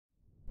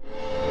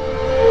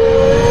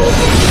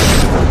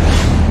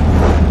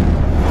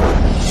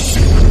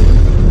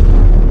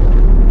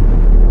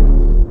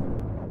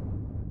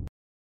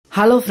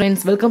Hello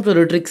friends, welcome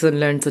to Tricks and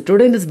Learn. So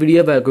today in this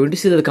video we are going to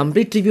see the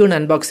complete review and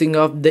unboxing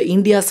of the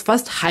India's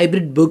first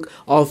hybrid book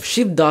of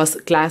Shiv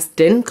Class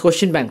 10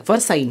 Question Bank for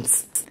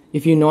Science.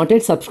 If you not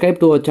yet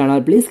subscribed to our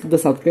channel, please click the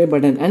subscribe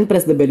button and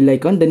press the bell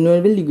icon. Then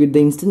you get the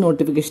instant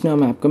notification of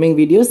my upcoming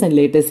videos and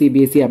latest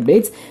Cbse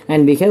updates.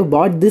 And we have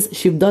bought this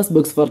Shiv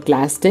books for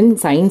Class 10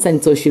 Science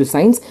and Social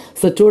Science.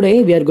 So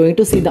today we are going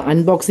to see the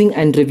unboxing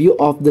and review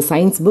of the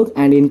Science book,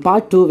 and in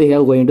part 2 we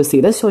are going to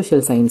see the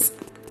Social Science.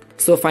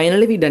 So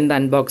finally we done the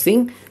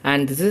unboxing,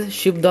 and this is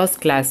Shiv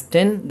Class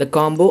 10, the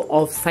combo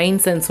of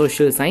Science and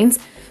Social Science.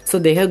 So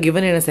they have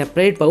given in a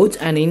separate pouch,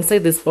 and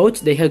inside this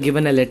pouch they have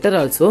given a letter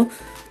also.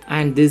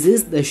 And this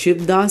is the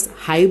Shiv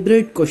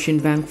hybrid question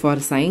bank for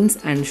Science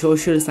and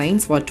Social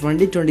Science for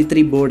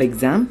 2023 board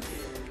exam.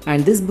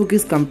 And this book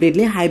is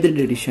completely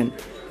hybrid edition.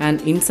 And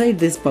inside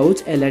this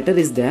pouch a letter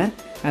is there,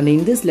 and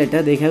in this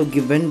letter they have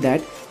given that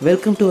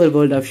welcome to our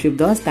world of Shiv.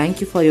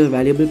 Thank you for your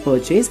valuable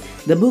purchase.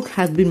 The book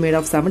has been made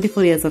of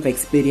 74 years of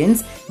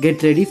experience.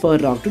 Get ready for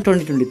Rock to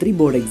 2023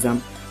 board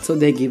exam. So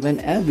they given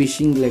a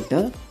wishing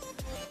letter,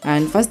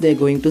 and first they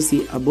are going to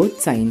see about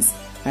science.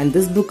 And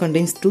this book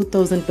contains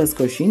 2000 plus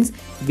questions.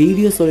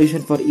 Video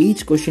solution for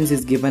each question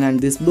is given, and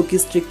this book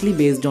is strictly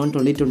based on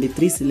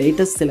 2023's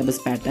latest syllabus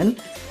pattern.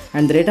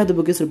 And the rate of the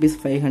book is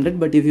 ₹500,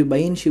 but if you buy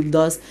in Shiv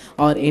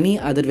or any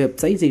other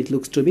websites, it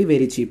looks to be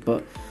very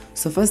cheaper.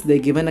 So first they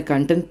given a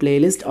content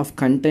playlist of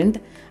content,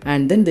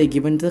 and then they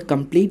given the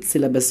complete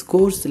syllabus,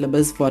 course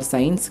syllabus for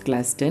Science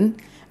Class 10.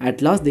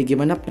 At last they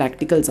given a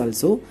practicals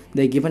also.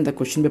 They given the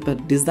question paper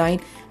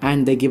design,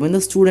 and they given the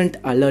student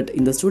alert.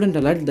 In the student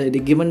alert they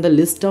given the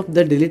list of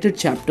the deleted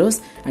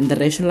chapters and the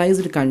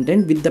rationalized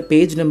content with the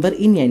page number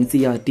in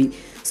NCERT.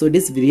 So it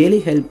is really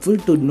helpful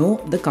to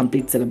know the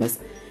complete syllabus.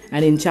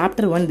 And in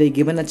chapter 1 they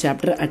given a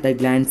chapter at a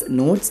glance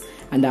notes,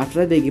 and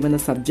after they given the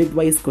subject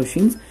wise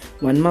questions,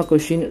 1 mark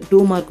question,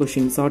 2 mark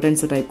questions, short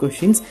answer type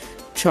questions,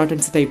 short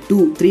answer type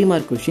 2, 3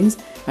 mark questions,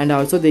 and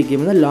also they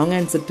given the long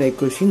answer type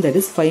question, that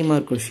is 5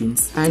 mark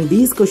questions. And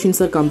these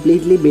questions are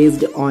completely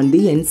based on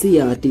the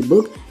NCERT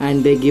book,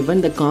 and they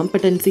given the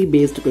competency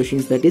based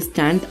questions, that is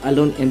stand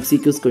alone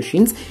MCQs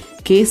questions.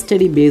 Case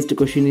study based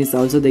question is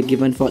also they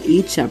given for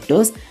each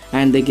chapters,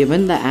 and they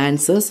given the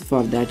answers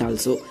for that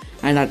also.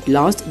 And at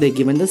last they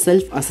given the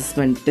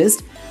self-assessment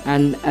test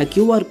and a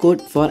QR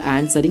code for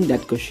answering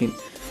that question.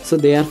 So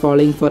they are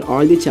following for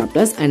all the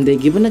chapters, and they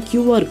given a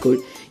QR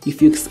code.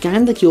 If you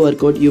scan the QR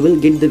code, you will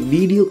get the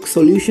video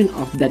solution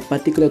of that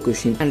particular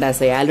question. And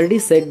as I already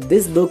said,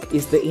 this book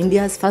is the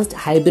India's first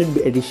hybrid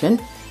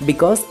edition,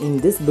 because in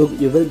this book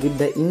you will get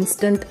the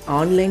instant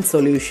online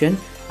solution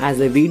as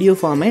a video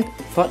format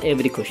for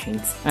every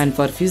questions. And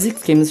for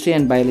physics, chemistry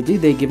and biology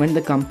they given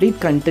the complete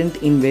content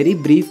in very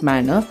brief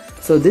manner.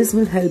 So this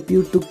will help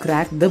you to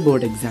crack the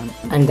board exam.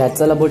 And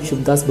that's all about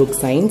Shiv book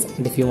Science.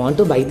 And if you want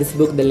to buy this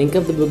book, the link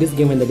of the book is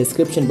given in the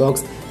description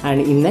box.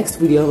 And in next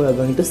video we are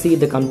going to see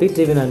the complete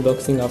review and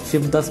unboxing of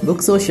Shiv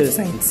book Social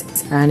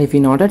Science. And if you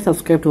not yet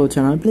subscribed to our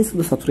channel, please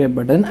click the subscribe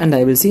button, and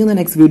I will see you in the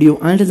next video.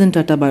 Until then,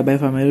 tata, bye bye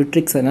from my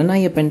Tricks and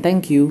Learn.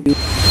 Thank you.